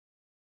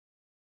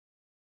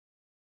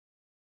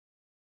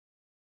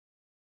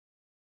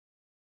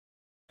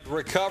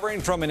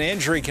Recovering from an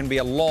injury can be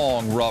a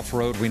long, rough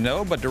road, we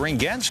know, but Doreen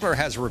Gensler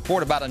has a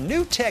report about a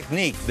new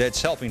technique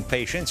that's helping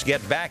patients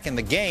get back in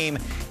the game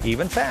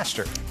even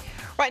faster.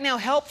 Right now,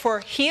 help for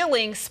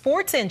healing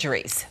sports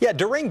injuries. Yeah,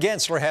 Doreen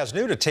Gensler has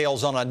new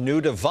details on a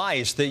new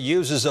device that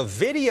uses a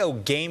video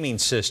gaming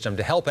system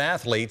to help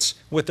athletes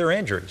with their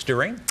injuries.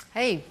 Doreen?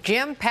 Hey,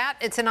 Jim, Pat,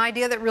 it's an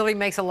idea that really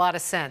makes a lot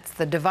of sense.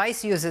 The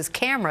device uses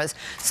cameras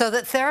so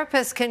that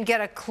therapists can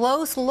get a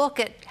close look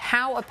at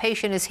how a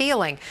patient is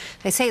healing.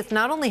 They say it's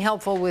not only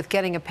helpful with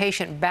getting a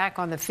patient back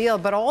on the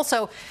field, but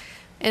also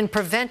in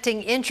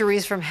preventing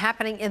injuries from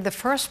happening in the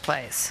first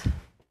place.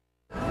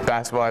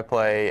 Basketball I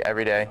play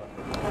every day,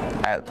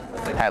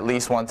 at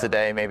least once a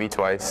day, maybe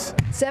twice.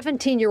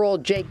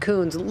 17-year-old Jake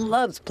Coons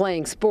loves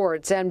playing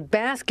sports, and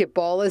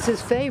basketball is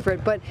his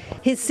favorite, but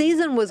his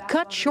season was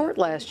cut short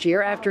last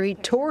year after he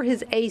tore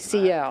his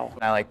ACL.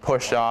 I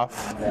pushed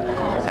off,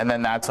 and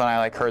then that's when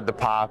I heard the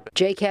pop.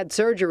 Jake had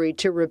surgery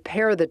to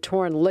repair the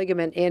torn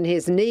ligament in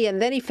his knee, and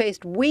then he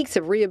faced weeks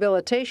of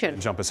rehabilitation.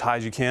 Jump as high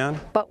as you can.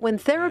 But when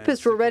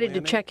therapists were ready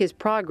to check his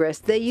progress,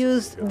 they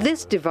used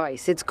this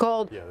device. It's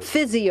called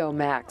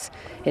PhysioMax.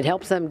 It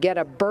helps them get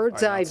a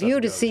bird's eye view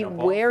to see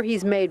where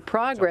he's made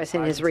progress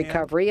in his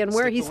recovery and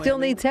where he still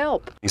needs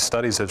help. These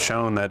studies have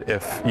shown that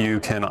if you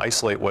can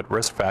isolate what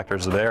risk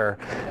factors are there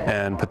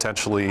and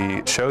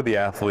potentially show the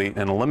athlete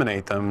and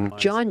eliminate them.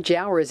 John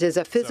Jowers is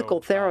a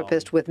physical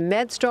therapist with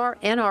MedStar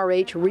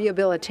NRH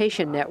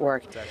Rehabilitation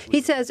Network.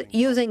 He says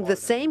using the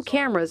same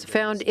cameras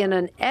found in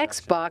an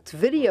Xbox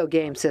video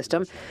game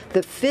system,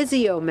 the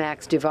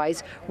PhysioMax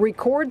device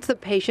records the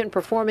patient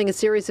performing a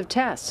series of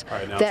tests.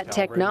 That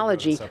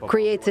technology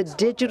creates a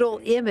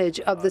digital image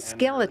of the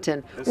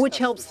skeleton, which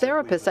helps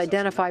therapists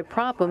identify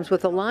problems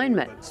with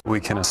alignment. We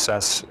can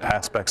assess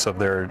aspects of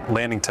their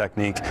landing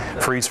technique,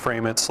 freeze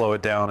frame it, slow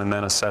it down, and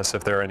then assess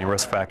if there are any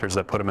risk factors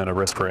that put them at a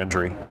risk for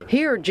injury.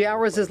 Here,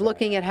 Jowers is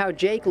looking at how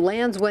Jake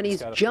lands when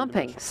he's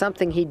jumping,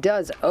 something he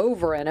does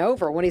over and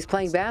over when he's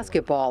playing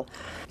basketball.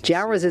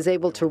 Jowers is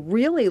able to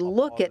really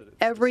look at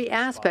every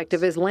aspect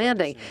of his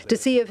landing to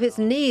see if his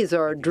knees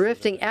are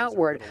drifting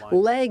outward,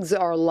 legs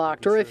are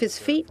locked, or if his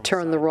feet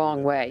turn the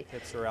wrong way.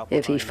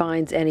 If he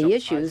finds any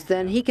issues,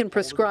 then he can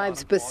prescribe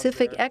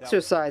specific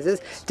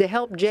exercises to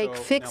help Jake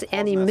fix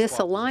any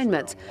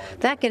misalignments.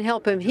 That can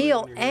help him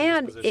heal,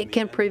 and it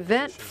can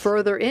prevent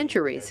further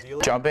injuries.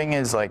 Jumping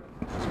is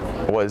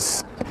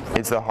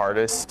it's the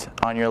hardest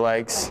on your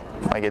legs.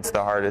 It's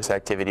the hardest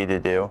activity to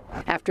do.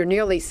 After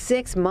nearly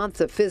 6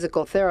 months of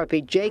physical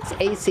therapy, Jake's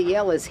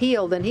ACL is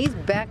healed and he's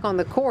back on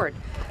the court.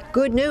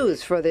 Good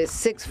news for this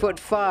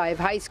 6'5"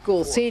 high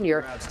school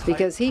senior,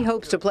 because he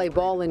hopes to play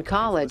ball in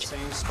college.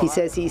 He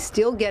says he's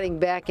still getting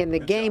back in the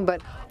game,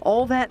 but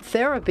all that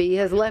therapy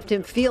has left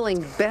him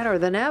feeling better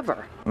than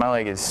ever. My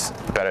leg is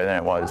better than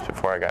it was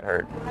before I got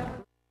hurt.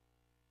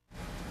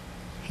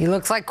 He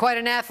looks like quite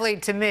an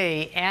athlete to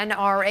me.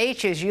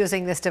 NRH is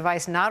using this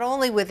device not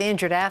only with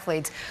injured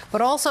athletes, but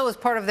also as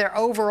part of their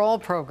overall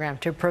program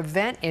to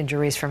prevent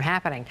injuries from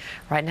happening.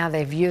 Right now,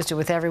 they've used it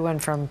with everyone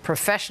from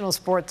professional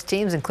sports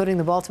teams, including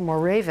the Baltimore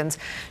Ravens,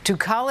 to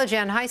college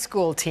and high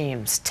school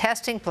teams,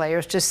 testing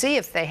players to see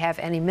if they have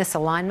any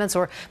misalignments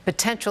or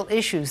potential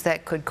issues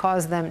that could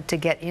cause them to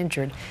get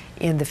injured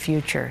in the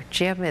future.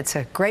 Jim, it's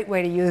a great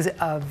way to use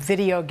a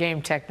video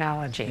game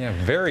technology. Yeah,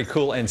 very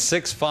cool. And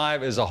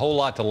 6'5" is a whole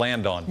lot to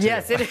land on, too.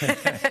 Yes, it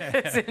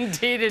is.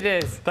 Indeed it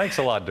is. Thanks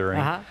a lot,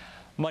 Doreen.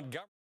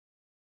 Montgomery